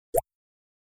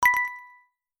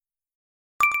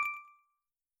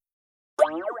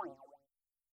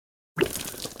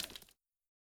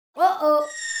Uh-oh.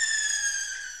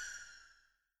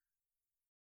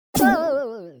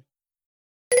 Oh.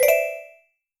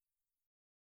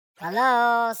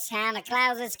 Hello, Santa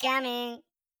Claus is coming.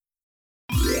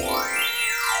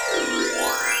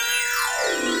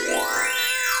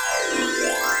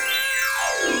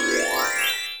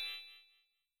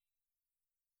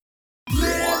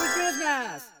 Merry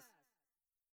Christmas!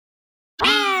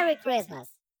 Merry Christmas.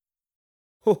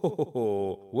 Ho ho ho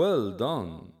ho! Well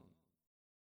done.